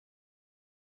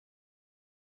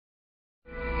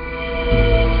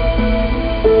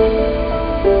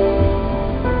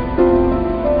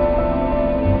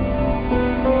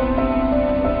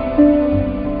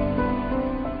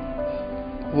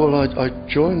I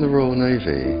joined the Royal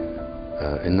Navy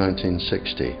in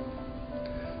 1960,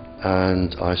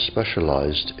 and I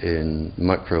specialised in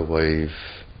microwave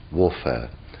warfare.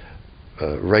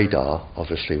 Radar,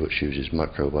 obviously, which uses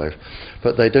microwave,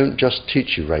 but they don't just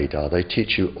teach you radar, they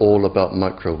teach you all about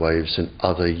microwaves and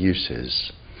other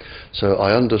uses. So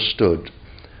I understood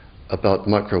about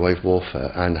microwave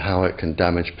warfare and how it can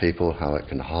damage people, how it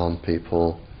can harm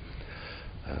people.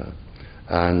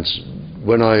 And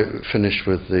when I finished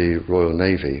with the Royal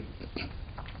Navy,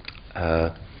 I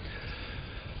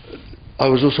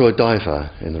was also a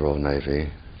diver in the Royal Navy,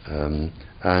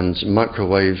 and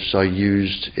microwaves I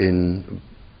used in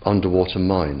underwater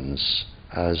mines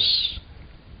as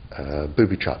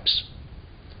booby traps.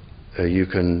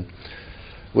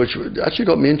 Which actually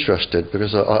got me interested,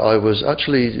 because I was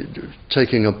actually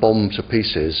taking a bomb to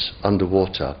pieces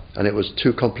underwater, and it was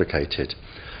too complicated.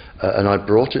 And I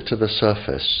brought it to the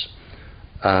surface,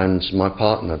 and my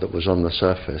partner that was on the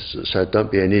surface said,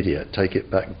 "Don't be an idiot, take it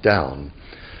back down."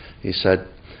 He said,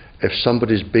 "If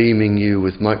somebody's beaming you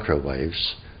with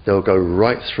microwaves, they'll go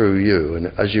right through you,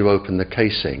 and as you open the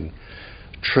casing,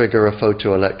 trigger a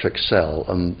photoelectric cell,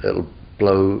 and it'll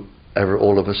blow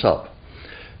all of us up."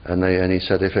 And he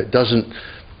said, "If it doesn't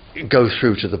go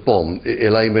through to the bomb,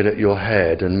 it'll aim it at your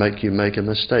head and make you make a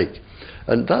mistake."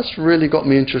 And that's really got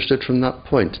me interested from that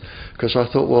point, because I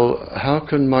thought, well, how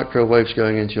can microwaves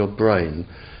going into your brain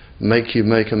make you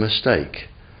make a mistake?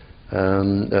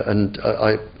 And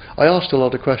I asked a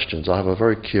lot of questions. I have a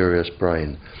very curious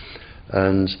brain,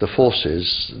 and the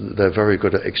forces, they're very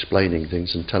good at explaining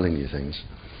things and telling you things.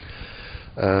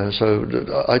 So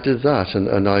I did that,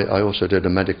 and I also did a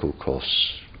medical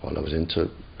course while I was in to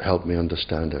help me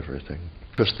understand everything.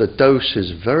 Because the dose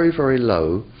is very, very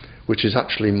low, which is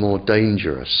actually more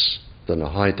dangerous than a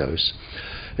high dose.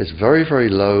 It's very, very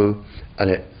low, and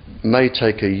it may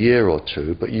take a year or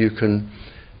two, but you can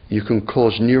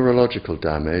cause neurological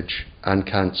damage and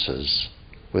cancers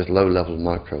with low-level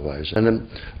microwaves. And then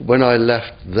when I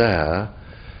left there,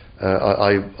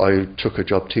 I took a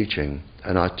job teaching,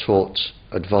 and I taught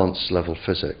advanced level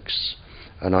physics,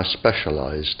 and I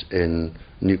specialised in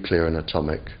nuclear and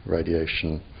atomic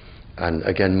radiation, and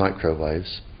again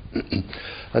microwaves.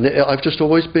 And I've just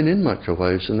always been in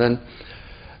microwaves. And then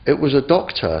it was a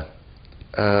doctor.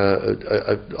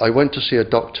 I went to see a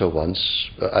doctor once,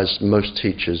 as most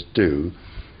teachers do,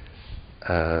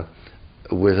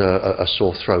 with a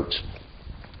sore throat.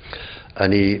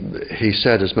 And he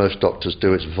said, as most doctors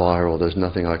do, "It's viral, there's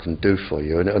nothing I can do for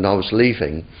you." And I was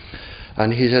leaving,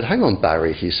 and he said, "Hang on,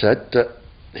 Barry," he said,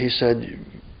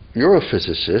 "you're a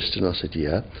physicist." And I said,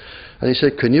 "Yeah." And he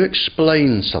said, "Can you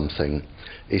explain something?"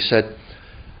 He said,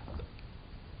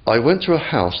 "I went to a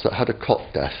house that had a cot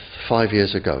death 5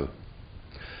 years ago.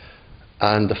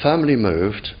 And the family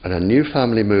moved, and a new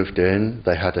family moved in,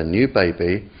 they had a new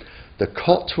baby. The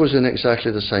cot was in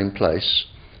exactly the same place,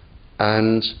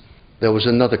 and there was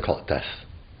another cot death."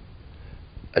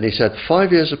 And he said,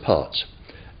 5 years apart.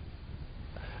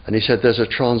 And he said, "There's a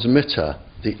transmitter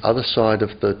the other side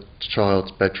of the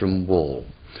child's bedroom wall.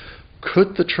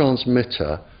 Could the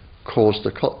transmitter cause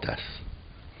the cot death?"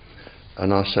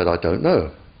 And I said, "I don't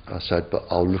know." I said, "But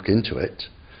I'll look into it."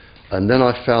 And then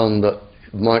I found that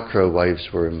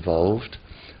microwaves were involved,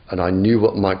 and I knew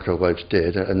what microwaves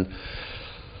did. And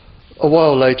a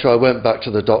while later I went back to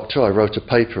the doctor, I wrote a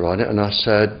paper on it, and I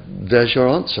said, "There's your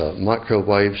answer.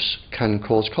 Microwaves can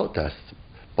cause cot death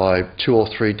by 2 or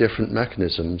 3 different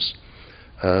mechanisms.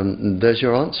 There's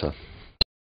your answer."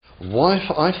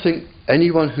 Wi-Fi, I think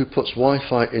anyone who puts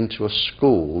Wi-Fi into a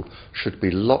school should be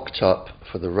locked up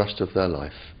for the rest of their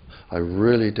life. I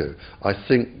really do. I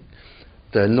think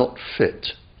they're not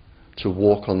fit to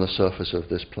walk on the surface of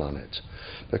this planet,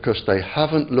 because they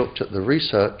haven't looked at the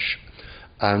research,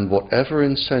 and whatever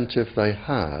incentive they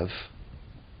have,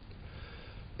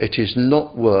 it is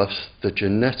not worth the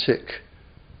genetic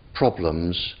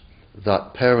problems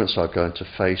that parents are going to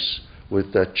face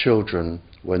with their children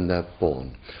when they're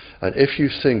born. And if you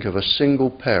think of a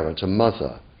single parent, a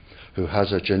mother, who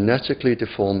has a genetically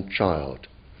deformed child,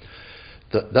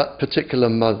 that particular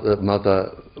mother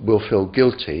will feel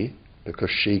guilty because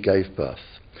she gave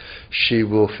birth. She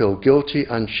will feel guilty,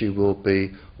 and she will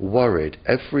be worried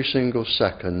every single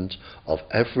second of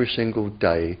every single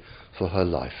day for her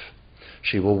life.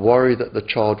 She will worry that the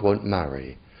child won't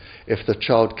marry. If the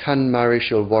child can marry,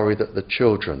 she'll worry that the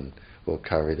children will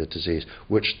carry the disease,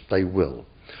 which they will.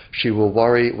 She will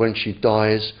worry when she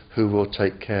dies who will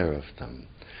take care of them.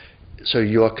 So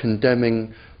you are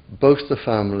condemning both the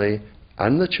family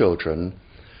and the children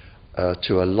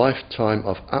to a lifetime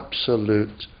of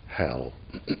absolute hell.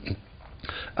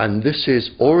 And this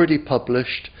is already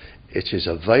published It is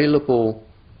available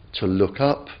to look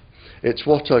up. It's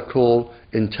what I call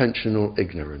intentional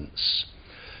ignorance.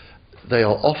 They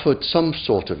are offered some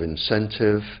sort of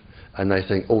incentive and they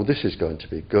think, oh, this is going to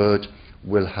be good,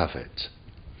 we'll have it.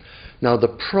 Now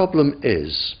the problem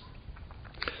is,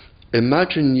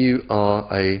 imagine you are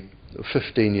a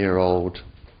 15-year-old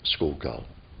schoolgirl.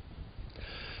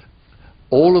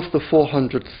 All of the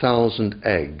 400,000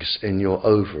 eggs in your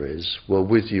ovaries were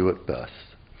with you at birth.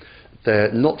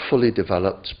 They're not fully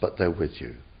developed, but they're with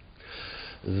you.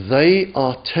 They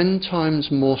are 10 times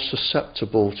more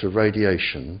susceptible to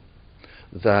radiation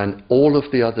than all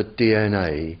of the other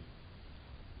DNA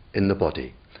in the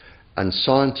body. And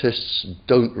scientists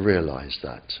don't realize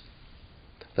that.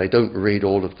 They don't read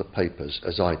all of the papers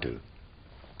as I do.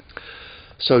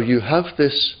 So you have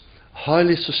this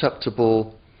highly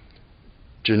susceptible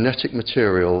genetic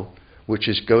material which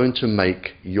is going to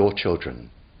make your children.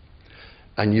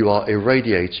 And you are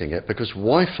irradiating it because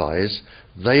Wi-Fi's,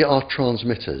 they are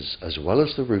transmitters as well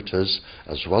as the routers,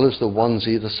 as well as the ones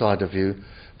either side of you.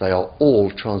 They are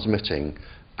all transmitting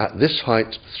at this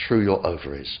height through your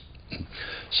ovaries.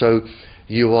 So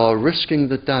you are risking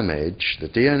the damage, the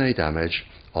DNA damage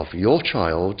of your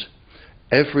child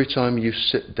every time you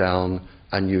sit down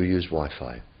and you use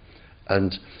Wi-Fi.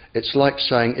 And it's like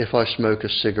saying, if I smoke a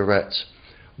cigarette,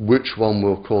 which one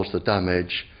will cause the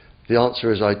damage? The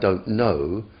answer is I don't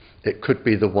know. It could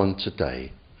be the one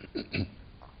today.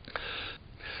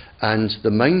 And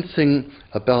the main thing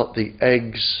about the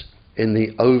eggs in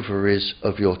the ovaries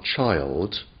of your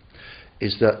child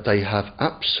is that they have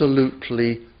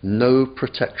absolutely no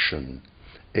protection.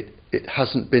 It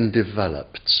hasn't been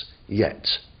developed yet.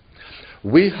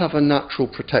 We have a natural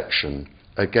protection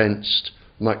against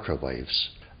microwaves.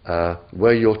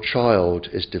 Where your child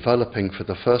is developing for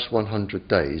the first 100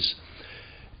 days,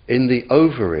 in the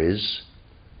ovaries,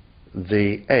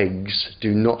 the eggs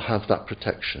do not have that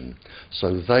protection.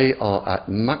 So they are at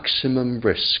maximum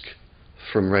risk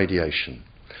from radiation.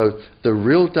 So the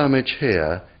real damage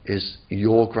here is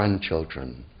your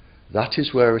grandchildren. That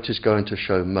is where it is going to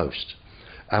show most.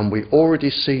 And we already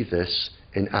see this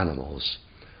in animals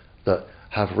that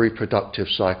have reproductive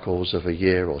cycles of a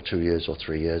year or 2 years or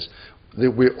 3 years.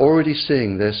 We're already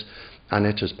seeing this, and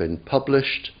it has been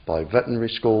published by veterinary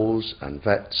schools and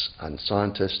vets and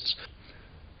scientists.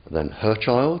 Then her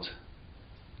child,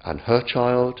 and her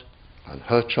child, and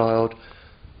her child,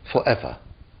 forever.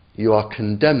 You are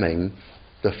condemning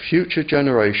the future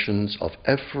generations of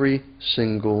every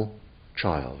single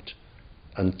child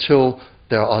until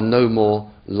there are no more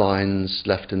lines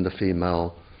left in the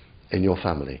female in your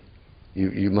family.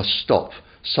 You must stop.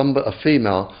 A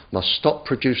female must stop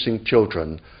producing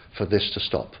children for this to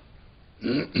stop.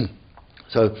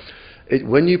 So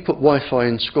when you put Wi-Fi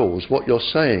in schools, what you're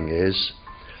saying is,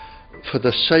 for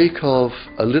the sake of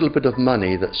a little bit of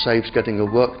money that saves getting a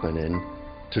workman in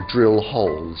to drill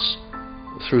holes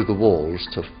through the walls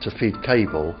to feed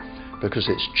cable, because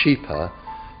it's cheaper,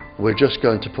 we're just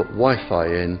going to put Wi-Fi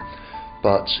in,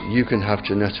 but you can have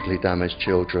genetically damaged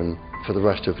children for the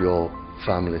rest of your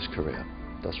family's career.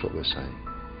 That's what we're saying.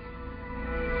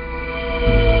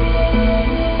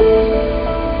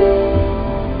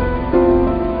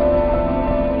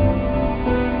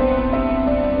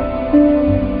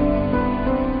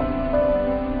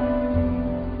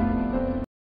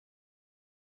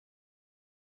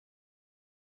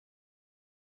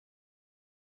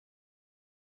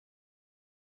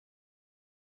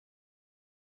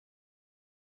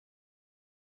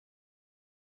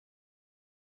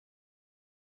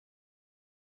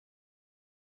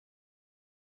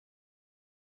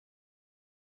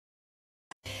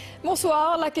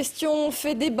 Bonsoir. La question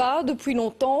fait débat depuis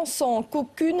longtemps sans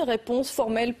qu'aucune réponse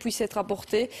formelle puisse être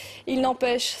apportée. Il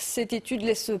n'empêche, cette étude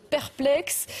laisse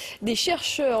perplexe. Des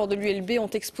chercheurs de l'ULB ont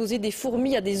exposé des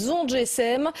fourmis à des ondes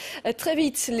GSM. Très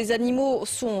vite, les animaux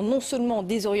sont non seulement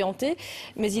désorientés,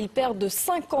 mais ils perdent de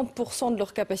 50% de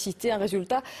leur capacité. Un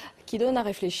résultat qui donne à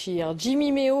réfléchir.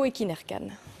 Jimmy Meo et Kinerkan.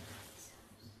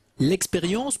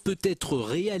 L'expérience peut être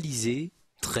réalisée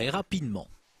très rapidement.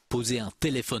 Poser un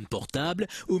téléphone portable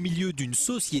au milieu d'une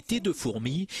société de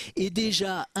fourmis et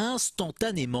déjà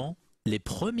instantanément, les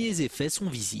premiers effets sont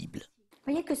visibles.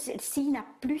 Vous voyez que celle-ci n'a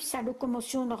plus sa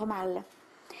locomotion normale.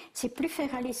 C'est plus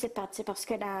faire aller ses pattes, c'est parce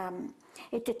qu'elle a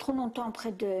été trop longtemps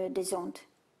près des ondes.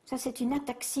 Ça, c'est une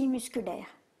ataxie musculaire.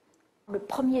 Le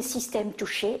premier système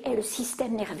touché est le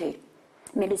système nerveux.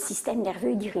 Mais le système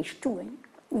nerveux, il dirige tout.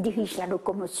 Il dirige la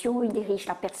locomotion, il dirige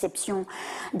la perception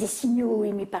des signaux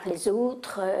émis par les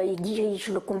autres, il dirige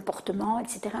le comportement,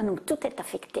 etc. Donc tout est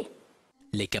affecté.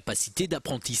 Les capacités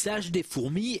d'apprentissage des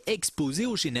fourmis exposées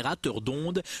aux générateurs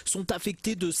d'ondes sont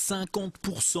affectées de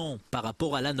 50% par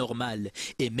rapport à la normale.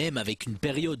 Et même avec une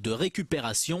période de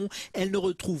récupération, elles ne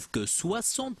retrouvent que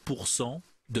 60%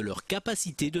 de leur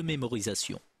capacité de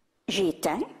mémorisation. J'ai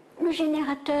éteint le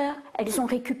générateur, elles ont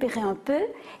récupéré un peu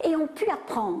et ont pu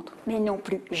apprendre, mais n'ont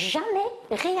plus jamais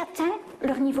réatteint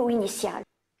leur niveau initial.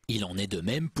 Il en est de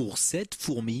même pour cette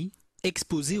fourmi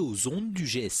exposée aux ondes du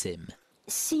GSM.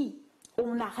 Si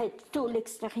on arrête tôt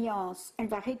l'expérience, elle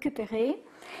va récupérer.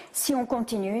 Si on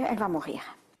continue, elle va mourir.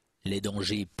 Les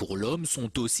dangers pour l'homme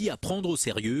sont aussi à prendre au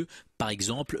sérieux. Par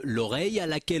exemple, l'oreille à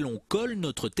laquelle on colle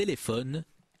notre téléphone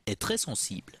est très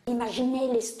sensible.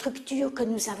 Imaginez les structures que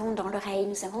nous avons dans l'oreille.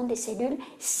 Nous avons des cellules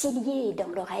ciliées dans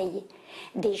l'oreille.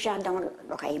 Déjà dans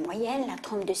l'oreille moyenne, la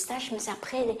trompe d'Eustache, mais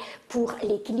après, pour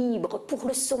l'équilibre, pour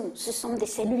le son, ce sont des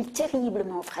cellules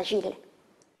terriblement fragiles.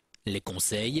 Les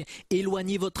conseils,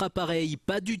 éloignez votre appareil,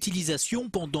 pas d'utilisation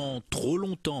pendant trop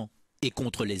longtemps. Et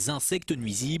contre les insectes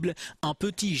nuisibles, un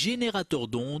petit générateur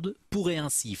d'ondes pourrait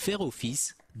ainsi faire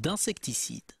office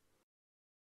d'insecticide.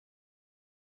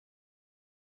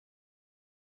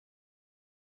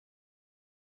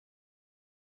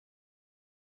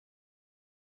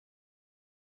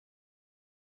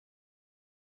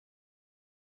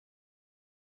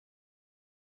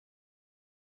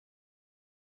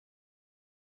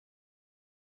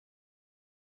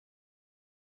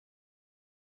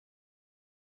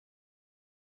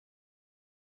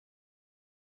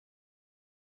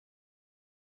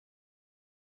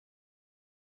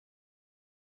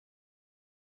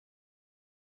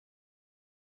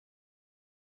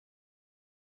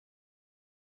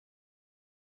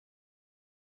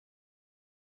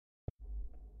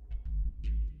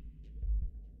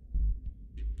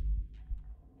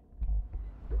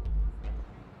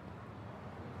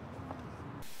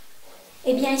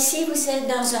 Eh bien ici, vous êtes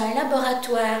dans un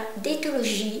laboratoire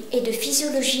d'éthologie et de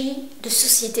physiologie de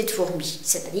sociétés de fourmis,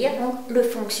 c'est-à-dire donc le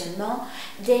fonctionnement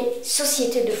des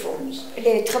sociétés de fourmis.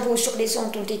 Les travaux sur les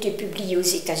ondes ont été publiés aux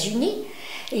États-Unis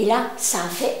et là, ça a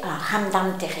fait un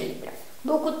ramdam terrible.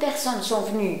 Beaucoup de personnes sont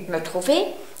venues me trouver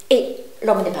et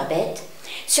l'homme n'est pas bête.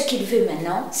 Ce qu'il veut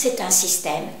maintenant, c'est un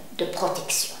système de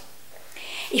protection.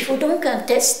 Il faut donc un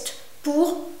test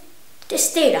pour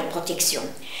tester la protection.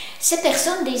 Ces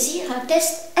personnes désirent un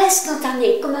test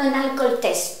instantané, comme un alcool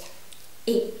test.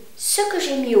 Et ce que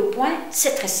j'ai mis au point,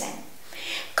 c'est très simple.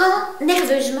 Quand,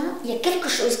 nerveusement, il y a quelque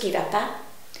chose qui ne va pas,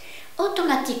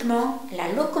 automatiquement, la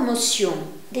locomotion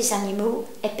des animaux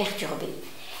est perturbée.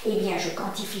 Eh bien, je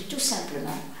quantifie tout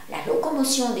simplement la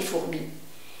locomotion des fourmis.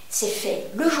 C'est fait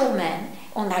le jour même,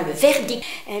 on a le verdict.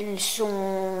 Elles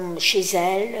sont chez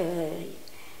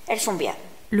elles sont bien.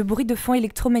 Le bruit de fond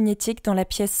électromagnétique dans la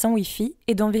pièce sans Wi-Fi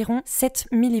est d'environ 7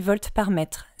 millivolts par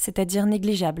mètre, c'est-à-dire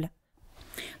négligeable.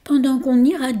 Pendant qu'on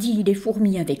irradie les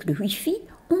fourmis avec le Wi-Fi,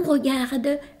 on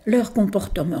regarde leur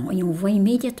comportement et on voit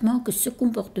immédiatement que ce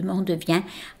comportement devient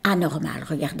anormal.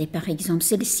 Regardez par exemple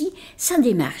celle-ci, sa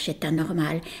démarche est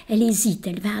anormale. Elle hésite,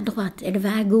 elle va à droite, elle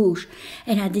va à gauche,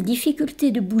 elle a des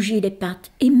difficultés de bouger les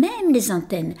pattes et même les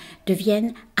antennes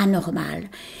deviennent anormales.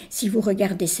 Si vous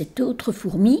regardez cette autre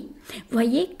fourmi,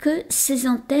 voyez que ses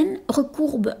antennes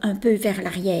recourbent un peu vers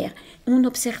l'arrière. On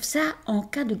observe ça en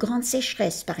cas de grande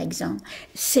sécheresse, par exemple.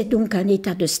 C'est donc un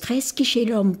état de stress qui, chez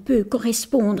l'homme, peut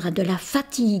correspondre à de la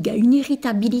fatigue, à une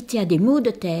irritabilité, à des maux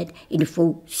de tête. Il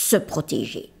faut se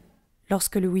protéger.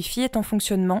 Lorsque le Wi-Fi est en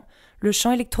fonctionnement, le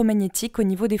champ électromagnétique au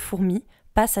niveau des fourmis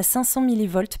passe à 500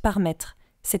 millivolts par mètre,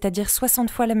 c'est-à-dire 60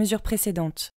 fois la mesure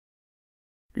précédente.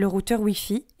 Le routeur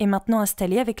Wi-Fi est maintenant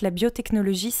installé avec la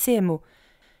biotechnologie CMO.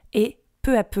 Et,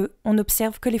 peu à peu, on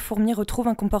observe que les fourmis retrouvent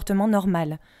un comportement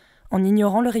normal, en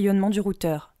ignorant le rayonnement du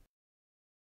routeur.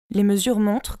 Les mesures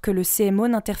montrent que le CMO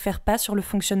n'interfère pas sur le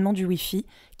fonctionnement du Wi-Fi,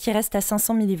 qui reste à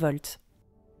 500 millivolts.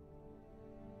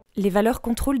 Les valeurs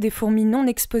contrôle des fourmis non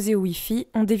exposées au Wi-Fi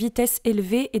ont des vitesses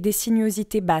élevées et des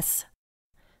sinuosités basses.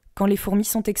 Quand les fourmis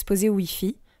sont exposées au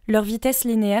Wi-Fi, leurs vitesses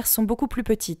linéaires sont beaucoup plus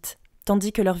petites,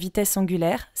 tandis que leurs vitesses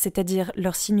angulaires, c'est-à-dire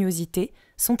leurs sinuosités,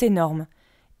 sont énormes,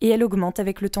 et elles augmentent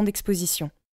avec le temps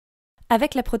d'exposition.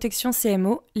 Avec la protection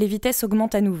CMO, les vitesses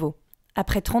augmentent à nouveau.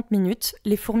 Après 30 minutes,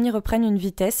 les fourmis reprennent une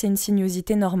vitesse et une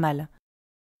sinuosité normale.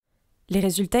 Les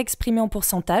résultats exprimés en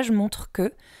pourcentage montrent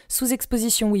que, sous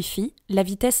exposition Wi-Fi, la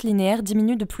vitesse linéaire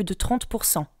diminue de plus de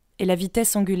 30% et la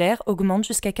vitesse angulaire augmente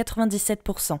jusqu'à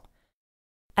 97%.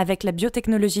 Avec la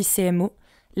biotechnologie CMO,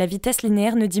 la vitesse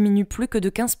linéaire ne diminue plus que de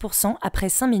 15% après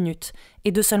 5 minutes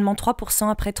et de seulement 3%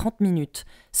 après 30 minutes,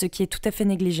 ce qui est tout à fait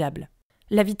négligeable.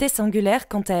 La vitesse angulaire,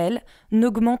 quant à elle,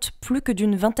 n'augmente plus que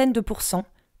d'une vingtaine de pourcents,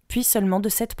 puis seulement de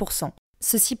 7%.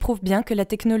 Ceci prouve bien que la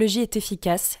technologie est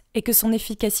efficace et que son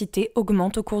efficacité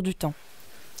augmente au cours du temps.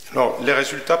 Alors, les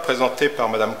résultats présentés par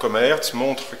Mme Commerz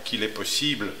montrent qu'il est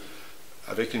possible,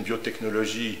 avec une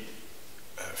biotechnologie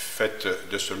faite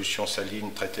de solutions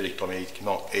salines traitées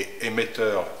électromagnétiquement et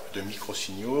émetteurs de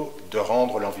microsignaux, de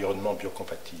rendre l'environnement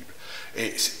biocompatible.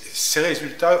 Et ces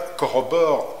résultats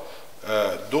corroborent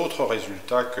d'autres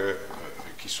résultats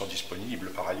qui sont disponibles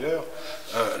par ailleurs.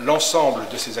 L'ensemble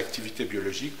de ces activités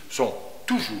biologiques sont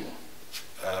toujours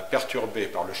perturbées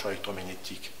par le champ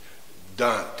électromagnétique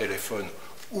d'un téléphone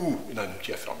ou d'un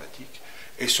outil informatique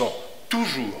et sont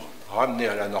toujours ramenées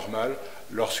à la normale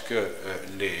lorsque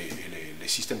les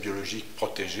systèmes biologiques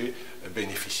protégés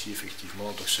bénéficient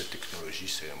effectivement de cette technologie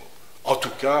CMO. En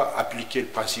tout cas, appliquer le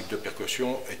principe de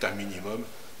précaution est un minimum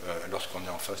lorsqu'on est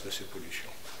en face de ces pollutions.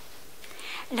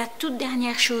 La toute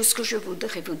dernière chose que je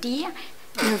voudrais vous dire,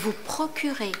 ne vous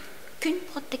procurez qu'une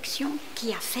protection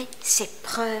qui a fait ses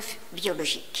preuves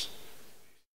biologiques.